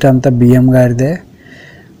క్రెడిట్ అంతా బిఎం గారిదే.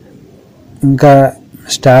 ఇంకా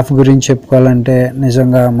స్టాఫ్ గురించి చెప్పుకోవాలంటే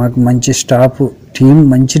నిజంగా మాకు మంచి స్టాఫ్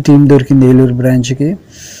మంచి టీం దొరికింది ఏలూరు బ్రాంచ్కి.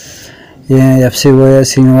 ఎఫ్సిఓ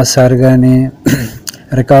శ్రీనివాస్ సార్ కానీ,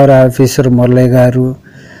 రికవరీ ఆఫీసర్ మురళి గారు,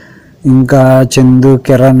 ఇంకా చందు,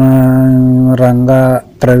 కిరణ్, రంగా,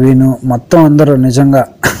 ప్రవీణ్, మొత్తం అందరూ నిజంగా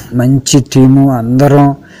మంచి టీము. అందరం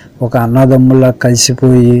ఒక అన్నదమ్ములా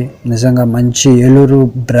కలిసిపోయి నిజంగా మంచి ఏలూరు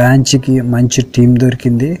బ్రాంచ్కి మంచి టీం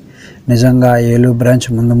దొరికింది. నిజంగా ఏలూరు బ్రాంచ్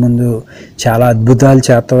ముందు చాలా అద్భుతాలు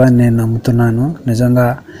చేస్తామని నేను నమ్ముతున్నాను. నిజంగా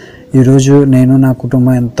ఈరోజు నేను నా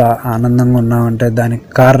కుటుంబం ఎంత ఆనందంగా ఉన్నామంటే దానికి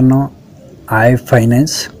కారణం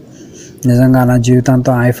ఫైనాన్స్. నిజంగా నా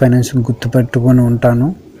జీవితాంతం ఫైనాన్స్ గుర్తుపెట్టుకొని ఉంటాను.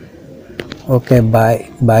 ఓకే,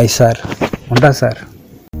 బాయ్ సార్, ఉంటా sir.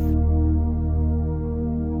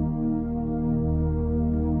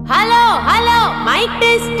 Hello hello mike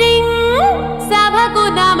testing, సభకు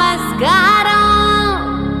నమస్కారం.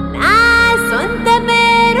 నా సొంత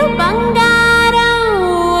పేరు బంగారం,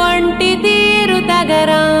 ఒంటి తీరు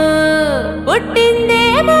తగరం.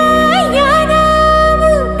 పుట్టిందేమో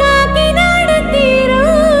యానాము, కాకినాడ తీరు.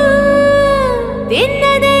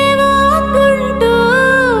 తిన్నదేమో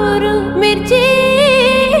గుంటూరు మిర్చి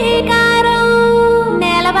కారం.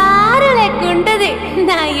 నెలవారు లెక్కుంటది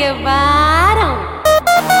నా వ్యవహారం.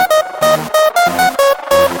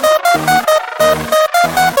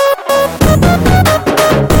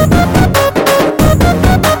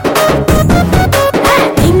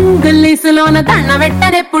 ఇంగ్లీషులోన దండ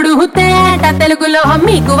పెట్టనెప్పుడు, తేట తెలుగులో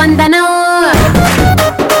మీకు వందనం.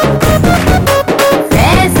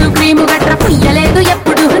 ఫేసు క్రీము గట్ర పుయ్యలేదు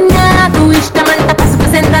ఎప్పుడు, నాకు ఇష్టమంట పసుపు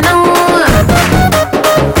సెందనం.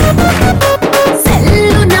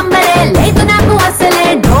 సెల్లు నంబరే లేదు నాకు అసలే,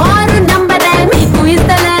 డోరు నంబరే మీకు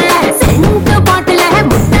ఇస్తలే. సెంటు బాటిలే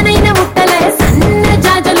ముట్టనైన ముట్టలే, సన్న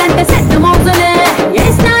జాజులంటే సెట్టు మోజులే.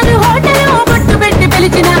 ఏస్తారు హోటల్ బొట్టు పెట్టి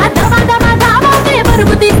పిలిచిన దవా దవా దావాకే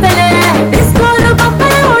పరుగు తీస్తలే. డిస్కోలు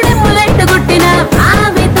బొబ్బలు డెప్పులెట్టు గుట్టిన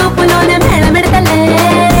ఆవి తోపులోనే మేళమెడతలే.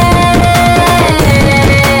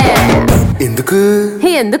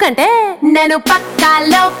 ఎందుకంటే నేను పక్కా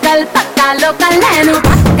లోకల్, నేను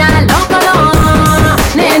పక్కా లోకలో.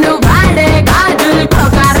 నేను వాడే గాజులు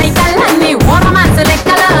కోకారైకల్లన్నీ ఓరమాసు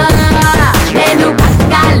లెక్కల. నేను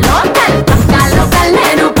పక్కా లోకల్,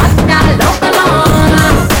 నేను పక్కా లోకలో.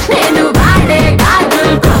 నేను వాడే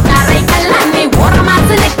గాజులు కోకారైకల్లన్నీ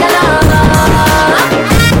ఓరమాసు లెక్కల.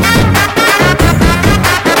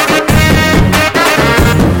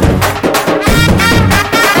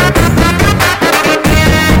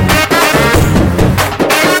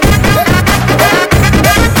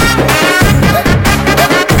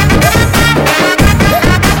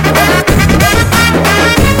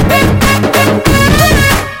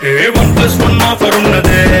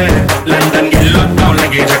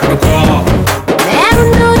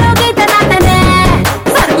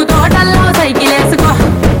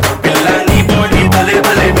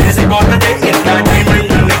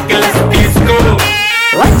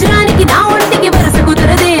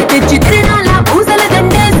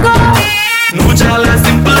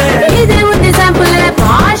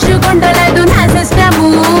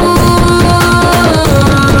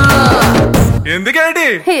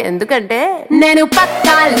 ఎందుకంటే నేను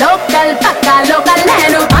పక్కా లోకల్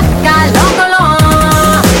నేను పక్కా లోకల్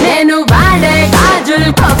నేను వాడే గాజులు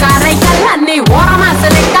కోకారైకల్ అన్ని ఓరమాస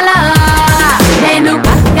లెక్కల నేను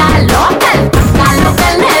పక్కా లోకల్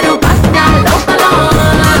నేను పక్కా లోకల్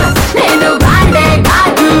నేను వాడే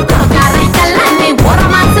గాజులు కోకారైకల్ అన్ని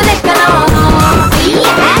ఓరమాస లెక్కల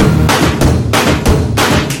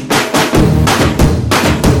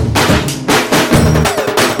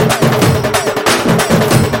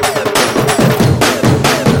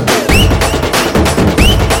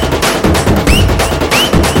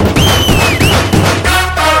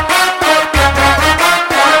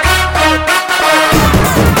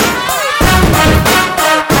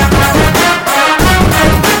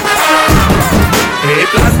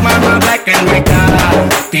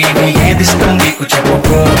టీవీ ఏది ఇష్టం నీకు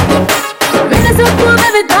చెప్పుకో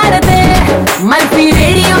మల్టీ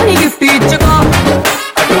రేడియోని గిఫ్ట్ ఇచ్చుకో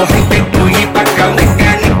అటు హైటెక్ ఈ పక్క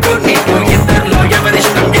మెకానిక్ నీకు ఇద్దరిలో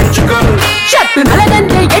ఎవరిష్టం ఎంచుకో షర్టు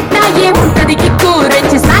నలగంటే ఎట్టా ఏముంటది కిక్కు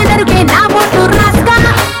రెచ్చి సాయంత్రకే నా బొట్టు రాస్కా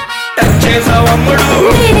టచ్ చేసావు అమ్ముడు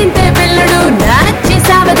నేనింతే పిల్లడు నచ్చి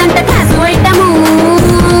సావదంట క్లాసు ఐటము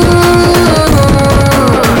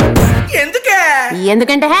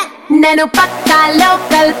ఎందుకంటే నేను పక్కా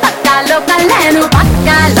లోకల్ నేను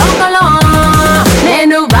పక్కా లోకల్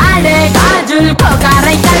నేను వాడే గాజులు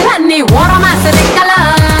కోకారైకల్ అన్ని ఓరమాస లెక్కల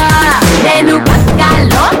నేను పక్కా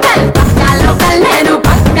లోకల్ నేను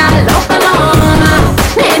పక్కా లోకల్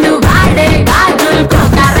నేను వాడే గాజులు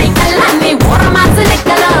కోకారైకల్ అన్ని ఓరమాస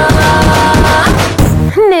లెక్కల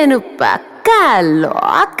నేను పక్కా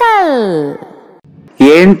లోకల్.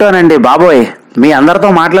 ఏంటోనండి బాబోయ్, మీ అందరితో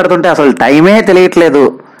మాట్లాడుతుంటే అసలు టైమే తెలియట్లేదు.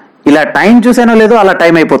 ఇలా టైం చూసానో లేదో అలా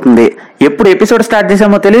టైం అయిపోతుంది. ఎప్పుడు ఎపిసోడ్ స్టార్ట్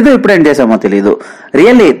చేసామో తెలీదు, ఎప్పుడు ఎండ్ చేసామో తెలీదు.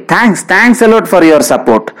 Really thanks a lot for your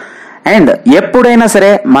support. And ఎప్పుడైనా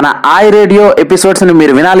సరే మన ఐ రేడియో ఎపిసోడ్స్ ని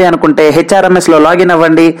మీరు వినాలి అనుకుంటే HRMS లో లాగిన్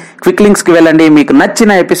అవ్వండి, క్విక్ లింక్స్ కి వెళ్ళండి, మీకు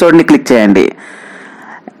నచ్చిన ఎపిసోడ్ ని క్లిక్ చేయండి.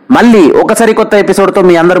 మళ్ళీ ఒకసారి కొత్త ఎపిసోడ్ తో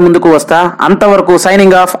మీ అందరి ముందుకు వస్తా. అంతవరకు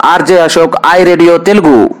signing off, RJ Ashok, I radio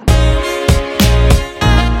Telugu.